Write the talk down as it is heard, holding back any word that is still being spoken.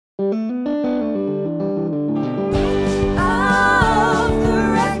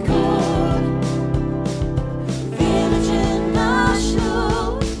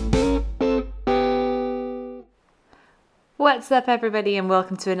What's up, everybody, and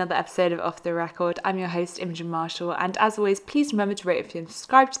welcome to another episode of Off the Record. I'm your host, Imogen Marshall, and as always, please remember to rate, review, and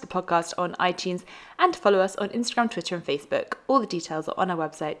subscribe to the podcast on iTunes and to follow us on Instagram, Twitter, and Facebook. All the details are on our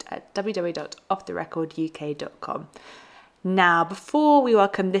website at www.offtherecorduk.com. Now, before we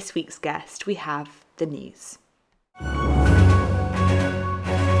welcome this week's guest, we have the news.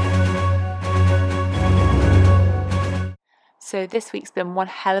 So this week's been one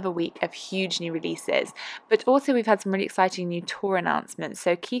hell of a week of huge new releases, but also we've had some really exciting new tour announcements.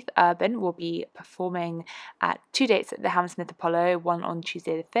 So Keith Urban will be performing at 2 dates at the Hammersmith Apollo, one on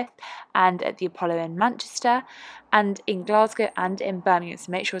Tuesday the 5th and at the Apollo in Manchester and in Glasgow and in Birmingham.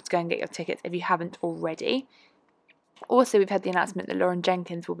 So make sure to go and get your tickets if you haven't already. Also, we've had the announcement that Lauren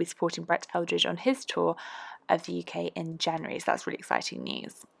Jenkins will be supporting Brett Eldredge on his tour of the UK in January. So that's really exciting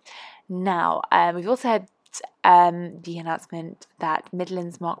news. Now, we've also had the announcement that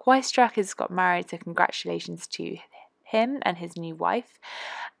Midland's Mark Weistruck has got married, so congratulations to him and his new wife.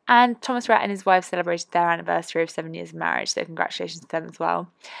 And Thomas Rhett and his wife celebrated their anniversary of 7 years of marriage, so congratulations to them as well.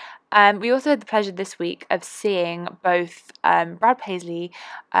 We also had the pleasure this week of seeing both Brad Paisley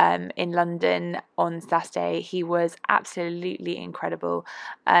in London on Saturday. He was absolutely incredible.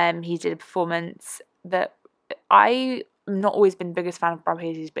 He did a performance that I'm not always been the biggest fan of Brad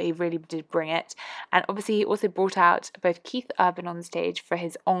Paisley's, but he really did bring it. And obviously he also brought out both Keith Urban on the stage for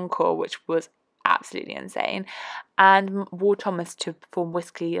his encore, which was absolutely insane, and Ward Thomas to perform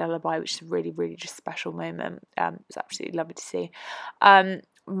Whiskey Lullaby, which is a really, really just special moment. It was absolutely lovely to see.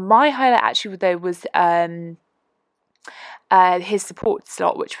 My highlight actually though was his support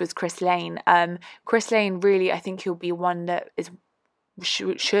slot, which was Chris Lane. Chris Lane, really, I think he'll be one that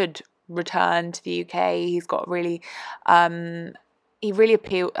should return to the UK. He's got really he really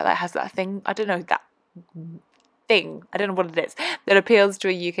has that thing, I don't know what it is, that appeals to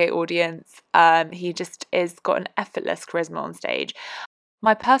a UK audience. He just is got an effortless charisma on stage.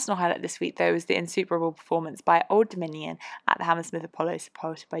 My personal highlight this week, though, was the insuperable performance by Old Dominion at the Hammersmith Apollo,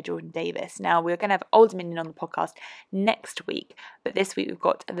 supported by Jordan Davis. Now, we're going to have Old Dominion on the podcast next week, but this week we've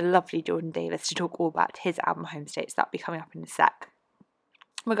got the lovely Jordan Davis to talk all about his album Home State, so that'll be coming up in a sec.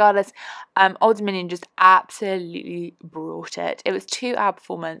 Regardless, Old Dominion just absolutely brought it. It was 2-hour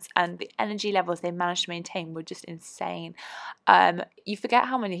performance, and the energy levels they managed to maintain were just insane. You forget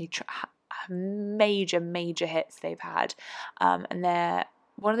how many major hits they've had, and they're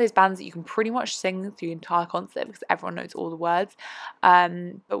one of those bands that you can pretty much sing through the entire concert because everyone knows all the words.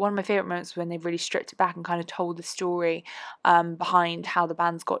 But one of my favourite moments was when they've really stripped it back and kind of told the story behind how the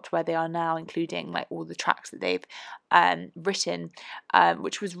band's got to where they are now, including like all the tracks that they've written,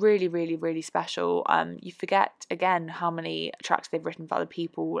 which was really, really, really special. You forget again how many tracks they've written for other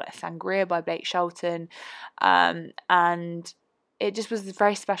people, like Sangria by Blake Shelton, and it just was a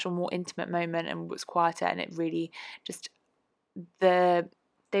very special, more intimate moment, and was quieter, and it really just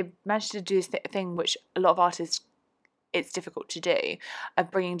they managed to do this thing which a lot of artists, it's difficult to do,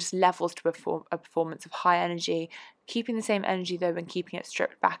 of bringing just levels to a performance of high energy, keeping the same energy though and keeping it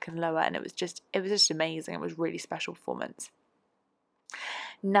stripped back and lower, and it was just amazing. It was a really special performance.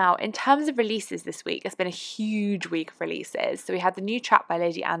 Now, in terms of releases this week, it's been a huge week of releases. So we had the new track by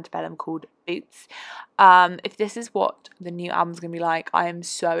Lady Antebellum called Boots. If this is what the new album's going to be like, I am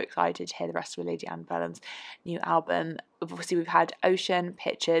so excited to hear the rest of Lady Antebellum's new album. Obviously, we've had Ocean,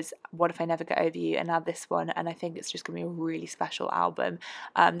 Pictures, What If I Never Get Over You, and now this one, and I think it's just going to be a really special album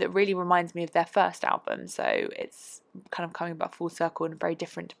that really reminds me of their first album. So it's kind of coming back full circle and a very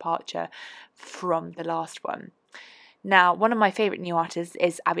different departure from the last one. Now, one of my favourite new artists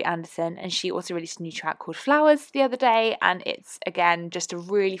is Abby Anderson, and she also released a new track called Flowers the other day, and it's, again, just a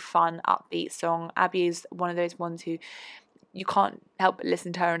really fun, upbeat song. Abby is one of those ones who you can't help but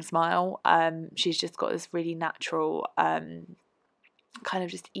listen to her and smile. She's just got this really natural, kind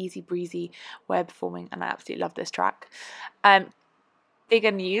of just easy breezy way of performing, and I absolutely love this track. Bigger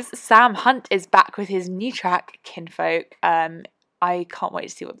news, Sam Hunt is back with his new track, Kinfolk. I can't wait to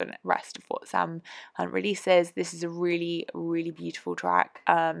see what the rest of what Sam Hunt releases. This is a really, really beautiful track,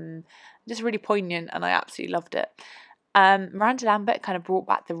 just really poignant, and I absolutely loved it. Miranda Lambert kind of brought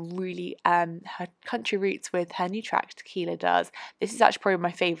back the really her country roots with her new track Tequila Does. This is actually probably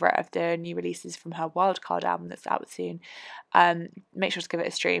my favourite of the new releases from her Wildcard album that's out soon. Make sure to give it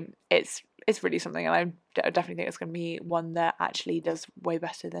a stream. It's really something, and I definitely think it's going to be one that actually does way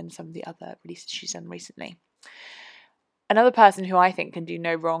better than some of the other releases she's done recently. Another person who I think can do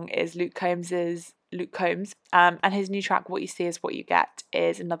no wrong is Luke Combs, and his new track What You See Is What You Get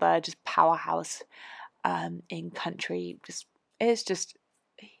is another just powerhouse in country.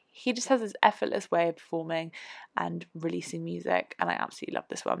 he just has this effortless way of performing and releasing music, and I absolutely love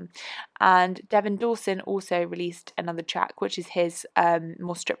this one. And Devin Dawson also released another track, which is his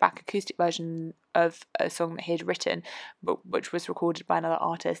more stripped back acoustic version of a song that he had written, but which was recorded by another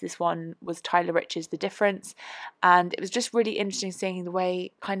artist. This one was Tyler Rich's The Difference, and it was just really interesting seeing the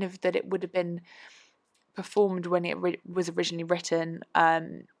way kind of that it would have been performed when it was originally written.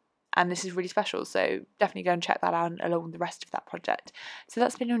 And this is really special, so definitely go and check that out along with the rest of that project. So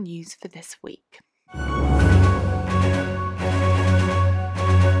that's been your news for this week.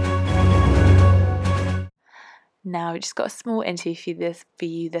 Now, we just got a small interview for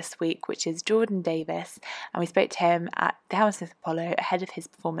you this week, which is Jordan Davis, and we spoke to him at the Hammersmith Apollo ahead of his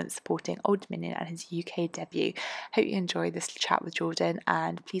performance supporting Old Dominion and his UK debut. Hope you enjoyed this chat with Jordan,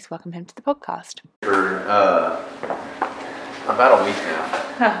 and please welcome him to the podcast. For about a week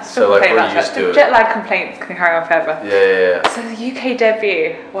now. So like we're used to it. Jet lag complaints can carry on forever. Yeah. So the UK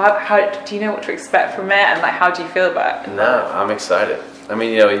debut, how do you know what to expect from it, and like how do you feel about it? No, I'm excited. I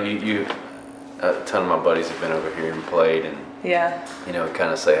mean, you a ton of my buddies have been over here and played, and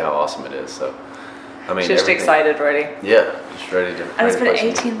kind of say how awesome it is. So I mean, just excited already. Yeah, just ready to. And it's been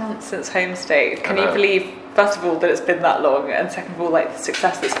 18 months since Homestay. Can you believe, first of all, that it's been that long, and second of all, like the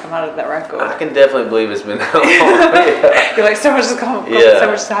success that's come out of that record? I can definitely believe it's been that long. You're like, so much has come, so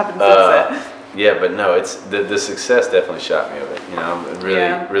much has happened since it. Yeah, but no, it's the success definitely shocked me of it. I'm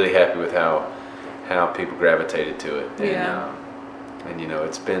really happy with how people gravitated to it. And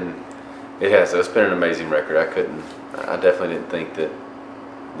it's been an amazing record. I definitely didn't think that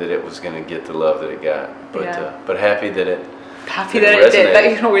it was going to get the love that it got, but happy that it did. That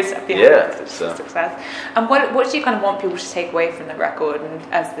you can always be happy with so. Success. And what do you kind of want people to take away from the record and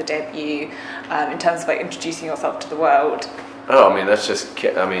as the debut, in terms of like introducing yourself to the world? Oh, I mean, that's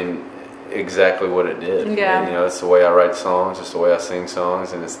exactly what it did. Yeah. It's the way I write songs, it's the way I sing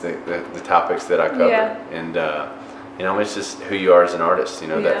songs, and it's the topics that I cover. Yeah. And it's just who you are as an artist.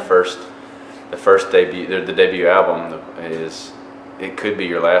 The first debut, the debut album it could be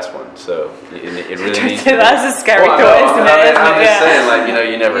your last one. So it really needs. That's a scary thought, isn't it? I'm just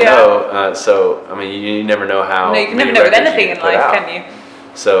saying, you never know. So I mean, you never know how. No, you can never know with anything in life, can you?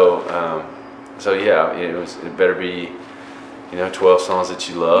 So it better be 12 songs that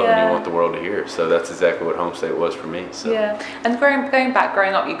you love and you want the world to hear. So that's exactly what Homestay was for me. So. Yeah, and growing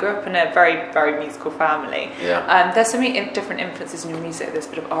up, you grew up in a very, very musical family. Yeah. There's so many different influences in your music. There's a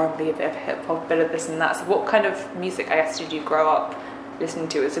bit of R&B, a bit of hip hop, a bit of this and that. So what kind of music, I guess, did you grow up listening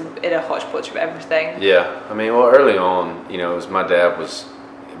to? Is it a hodgepodge of everything? Yeah, I mean, well, early on, my dad was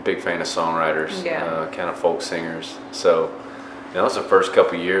a big fan of songwriters, kind of folk singers. So that was the first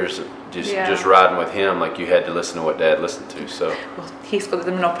couple of years of just riding with him. Like, you had to listen to what Dad listened to. So he's got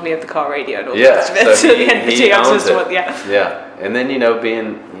the monopoly of the car radio and all the rest of it. So he owns it. Yeah. And then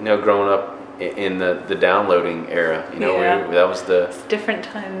being growing up in the downloading era, that was it's different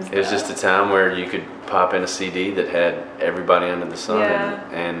times. It was just a time where you could pop in a CD that had everybody under the sun,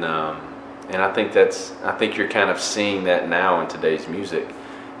 and I think you're kind of seeing that now in today's music,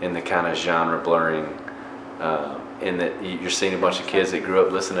 in the kind of genre blurring. In that you're seeing a bunch of kids that grew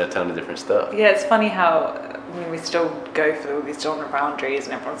up listening to a ton of different stuff. Yeah, it's funny how we still go for all these genre boundaries,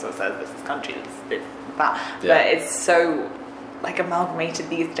 and everyone sort of says this is country, this that. Yeah. But it's so like amalgamated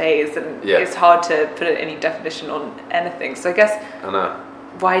these days, and it's hard to put any definition on anything. So I guess I know.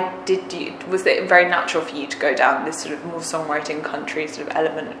 Why was it very natural for you to go down this sort of more songwriting country sort of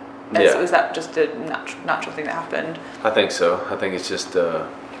element? Was that just a natural thing that happened? I think so. I think it's just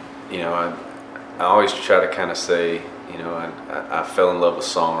I always try to kind of say, I fell in love with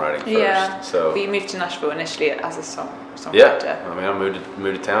songwriting first. Yeah. So. But you moved to Nashville initially as a songwriter. Yeah. I mean, I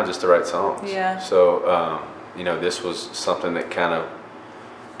moved to town just to write songs. Yeah. So, this was something that kind of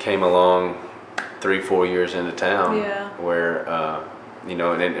came along 3-4 years into town. Yeah. Where,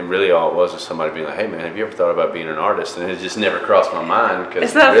 and really all it was somebody being like, hey man, have you ever thought about being an artist? And it just never crossed my mind.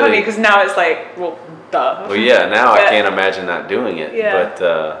 It's not funny because now it's like, well, duh. Well, yeah, now I can't imagine not doing it. Yeah.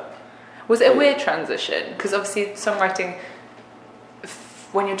 But, was it a weird transition? Because obviously songwriting,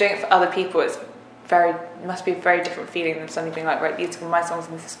 when you're doing it for other people, must be a very different feeling than suddenly being like, right, these are my songs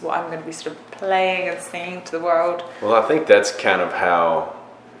and this is what I'm going to be sort of playing and singing to the world. Well, I think that's kind of how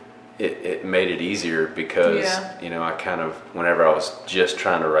it made it easier because, I kind of, whenever I was just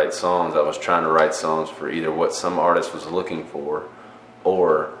trying to write songs, I was trying to write songs for either what some artist was looking for,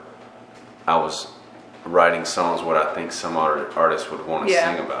 or I was writing songs what I think some artists would want to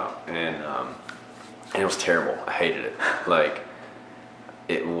sing about, and it was terrible. I hated it. Like,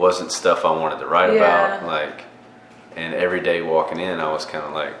 it wasn't stuff I wanted to write about. Like, and every day walking in, I was kind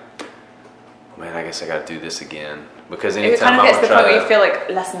of like, man, I guess I got to do this again. Because It anytime kind of I gets to would the point try where you feel like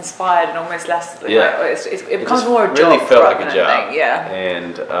less inspired and almost less. Yeah. Like, it becomes just more a job. really felt rather like a than job. thing.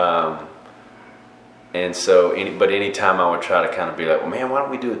 Yeah. And so, anytime I would try to kind of be like, well, man, why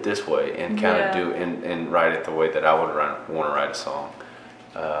don't we do it this way, and kind of do and write it the way that I would want to write a song.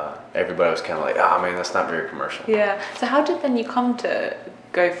 Everybody was kind of like, oh man, that's not very commercial. Yeah. So how did then you come to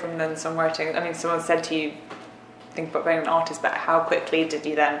go from then songwriting? I mean, someone said to you, think about being an artist, but how quickly did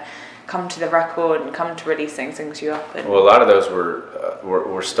you then come to the record and come to releasing Sings You Up? Well, a lot of those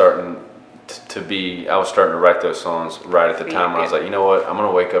were starting to be. I was starting to write those songs right at the time where I was like, you know what, I'm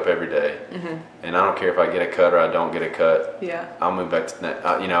gonna wake up every day, and I don't care if I get a cut or I don't get a cut. Yeah. I'll move back to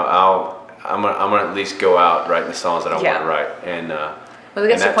I'm gonna at least go out writing the songs that I want to write. And well, I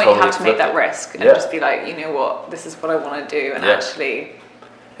guess the point you have to make that risk and just be like, you know what, this is what I want to do, and actually.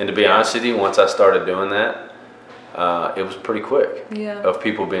 And to be honest with you, once I started doing that, it was pretty quick. Yeah. Of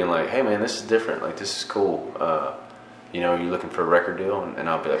people being like, hey man, this is different. Like, this is cool. You're looking for a record deal, and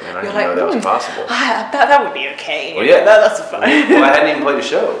I'll be like, man, I didn't know that was possible. I bet that would be okay. Well, yeah, that's fine. Well, I hadn't even played a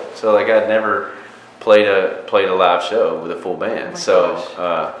show, so like I'd never played a live show with a full band.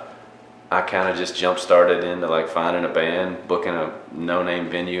 I kind of just jump started into like finding a band, booking a no-name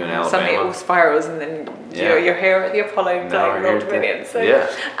venue in Alabama. Suddenly it all spirals, and then you're here at the Apollo playing Lord Millions. So,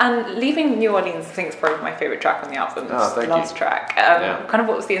 and leaving New Orleans, I think it's probably my favorite track on the album. Oh, thank last you. track. Kind of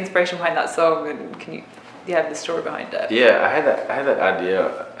what was the inspiration behind that song, and can you, the story behind it? Yeah, I had that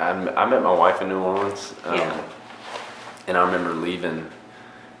idea. I met my wife in New Orleans, and I remember leaving.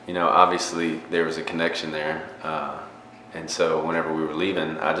 Obviously there was a connection there. And so whenever we were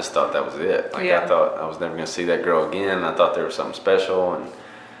leaving, I just thought that was it. Like I thought I was never going to see that girl again. I thought there was something special, and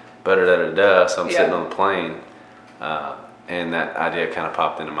So I'm sitting on the plane, and that idea kind of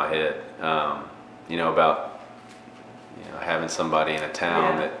popped into my head. About having somebody in a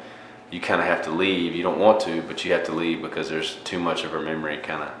town that you kind of have to leave. You don't want to, but you have to leave because there's too much of her memory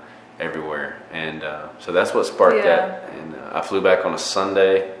kind of everywhere. And so that's what sparked that. And I flew back on a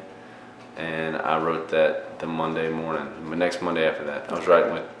Sunday, and I wrote that the Monday morning. The next Monday after that, I was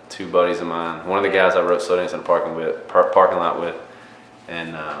writing with two buddies of mine. One of the guys I wrote Slow Dance in the parking lot with,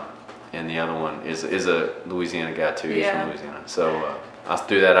 and the other one is a Louisiana guy too. He's from Louisiana. So I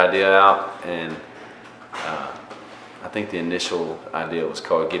threw that idea out, and I think the initial idea was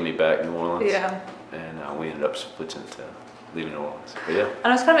called "Give Me Back New Orleans." Yeah. And we ended up switching to leaving New Orleans. But yeah. And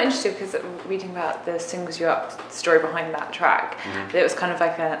I was kind of interested because reading about the Sings You Up story behind that track, it was kind of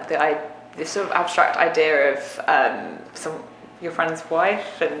like this sort of abstract idea of your friend's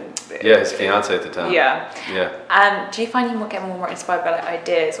wife and his fiance at the time. And do you find you get more inspired by like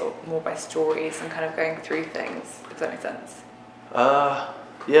ideas or more by stories and kind of going through things, if that makes sense?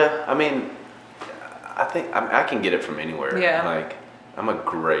 Yeah. I mean, I think I can get it from anywhere. Yeah. Like, I'm a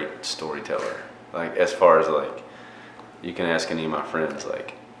great storyteller. Like, as far as like, you can ask any of my friends.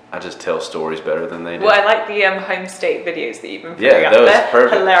 Like, I just tell stories better than they do. Well, I like the home state videos that you've been putting up. They're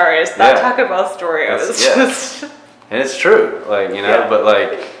perfect. Hilarious. That Taco Bell story was just... And it's true, like, but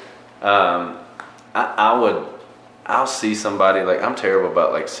like, I'll see somebody, like, I'm terrible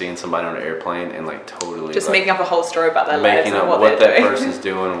about like seeing somebody on an airplane and like totally just like, making up a whole story about their lives making up what that person's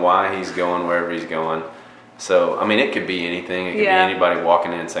doing, why he's going wherever he's going. So, I mean, it could be anything. It could be anybody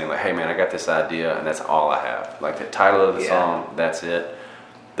walking in saying like, hey man, I got this idea, and that's all I have. Like the title of the song, that's it.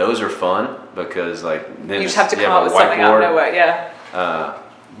 Those are fun because like then you just have to come up with something out of nowhere,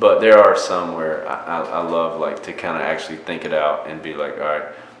 but there are some where I love like to kind of actually think it out and be like, all right,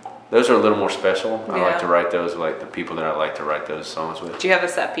 those are a little more special. I like to write those with like the people that I like to write those songs with. Do you have a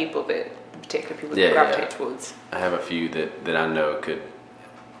set of people particular people that you gravitate towards? I have a few that I know could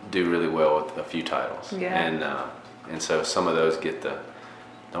do really well with a few titles. And so some of those get the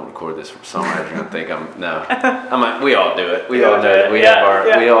don't record this from songwriter. You're gonna think I'm like, we all do it. We all know that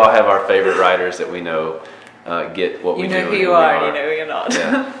we all have our favorite writers that we know get what we do. You know who you are, and you know who you're not.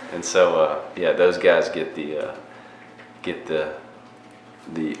 And so those guys get the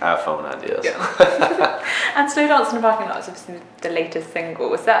iPhone ideas. And Slow Dance in the Parking Lot is obviously the latest single.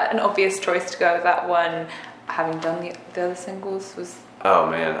 Was that an obvious choice to go with that one, having done the other singles? Oh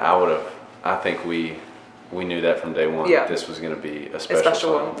man, I think we knew that from day one that this was going to be a special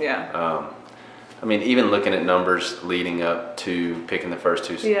song. One. I mean, even looking at numbers leading up to picking the first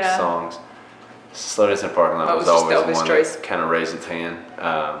two songs, Slow Dance in the Parking Lot was always the one that kind of raised its hand.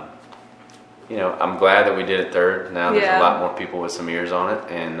 I'm glad that we did it third. Now there's a lot more people with some ears on it,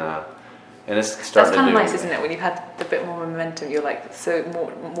 and it's starting to do. That's kind of nice, isn't it? When you've had a bit more momentum, you're like, so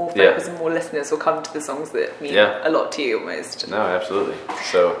more focus and more listeners will come to the songs that mean a lot to you almost. No, absolutely.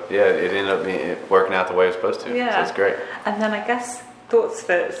 So it ended up working out the way it was supposed to. Yeah, so it's great. And then I guess thoughts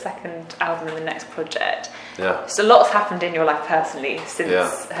for the second album and the next project? Yeah. So a lot's happened in your life personally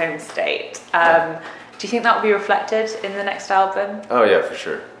since Home State. Do you think that will be reflected in the next album? Oh yeah, for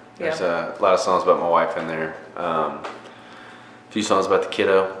sure. There's a lot of songs about my wife in there. A few songs about the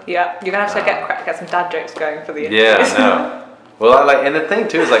kiddo. Yeah, you're gonna have to get some dad jokes going for the interviews. Yeah, I know. Well, and the thing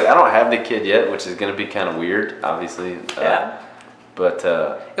too is like I don't have the kid yet, which is gonna be kind of weird, obviously. But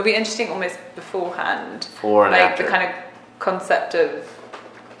it'll be interesting almost beforehand. Before and like after. the kind of concept of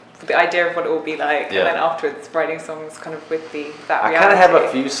the idea of what it will be like, and then afterwards writing songs kind of with that reality. I kind of have a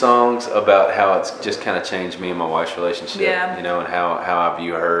few songs about how it's just kind of changed me and my wife's relationship. Yeah. You know, and how I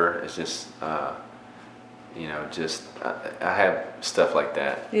view her. It's just you know, just I have stuff like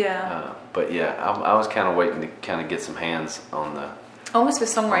that. Yeah. But yeah, I was kind of waiting to kind of get some hands on the. Almost with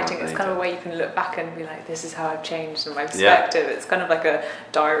songwriting, it's kind of a way you can look back and be like, this is how I've changed and my perspective. It's kind of like a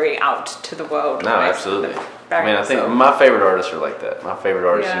diary out to the world. No, absolutely. I mean, I think my favorite artists are like that. My favorite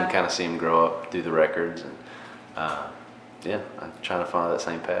artists, you can kind of see them grow up through the records. And I'm trying to follow that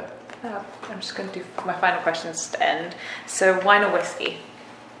same path. I'm just going to do my final questions to end. So, wine or whiskey?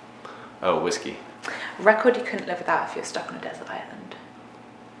 Oh, whiskey. Record you couldn't live without if you're stuck on a desert island?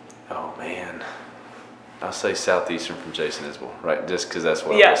 Oh, man. I'll say Southeastern from Jason Isbell, right? Just because that's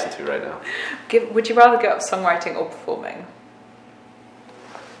what I listen to right now. Would you rather go up songwriting or performing?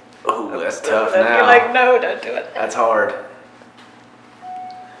 Oh, that's tough now. You're like, no, don't do it. That's hard.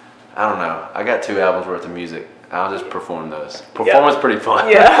 I don't know. I got 2 albums worth of music. I'll just perform those. Performance pretty fun.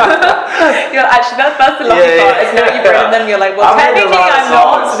 Yeah. Actually, that's the lovely part. Isn't it? You've written them, you're like, well, technically I'm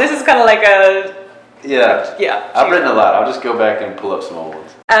not. So this is kind of like a... Yeah. I've written a lot. I'll just go back and pull up some old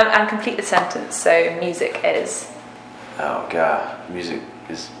ones. And complete the sentence. So music is? Oh God, music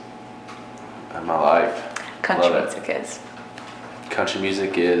is my life. Country music is? Country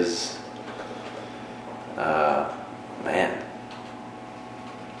music is, man,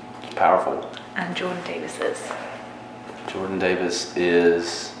 it's powerful. And Jordan Davis is? Jordan Davis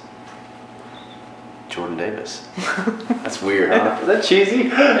is Jordan Davis. That's weird, huh? Is that cheesy?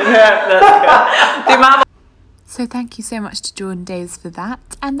 Yeah, that's good. So thank you so much to Jordan Davis for that.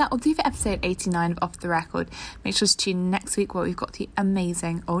 And that will do for episode 89 of Off the Record. Make sure to tune in next week where we've got the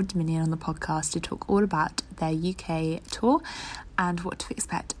amazing Old Dominion on the podcast to talk all about their UK tour and what to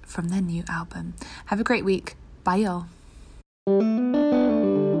expect from their new album. Have a great week. Bye y'all.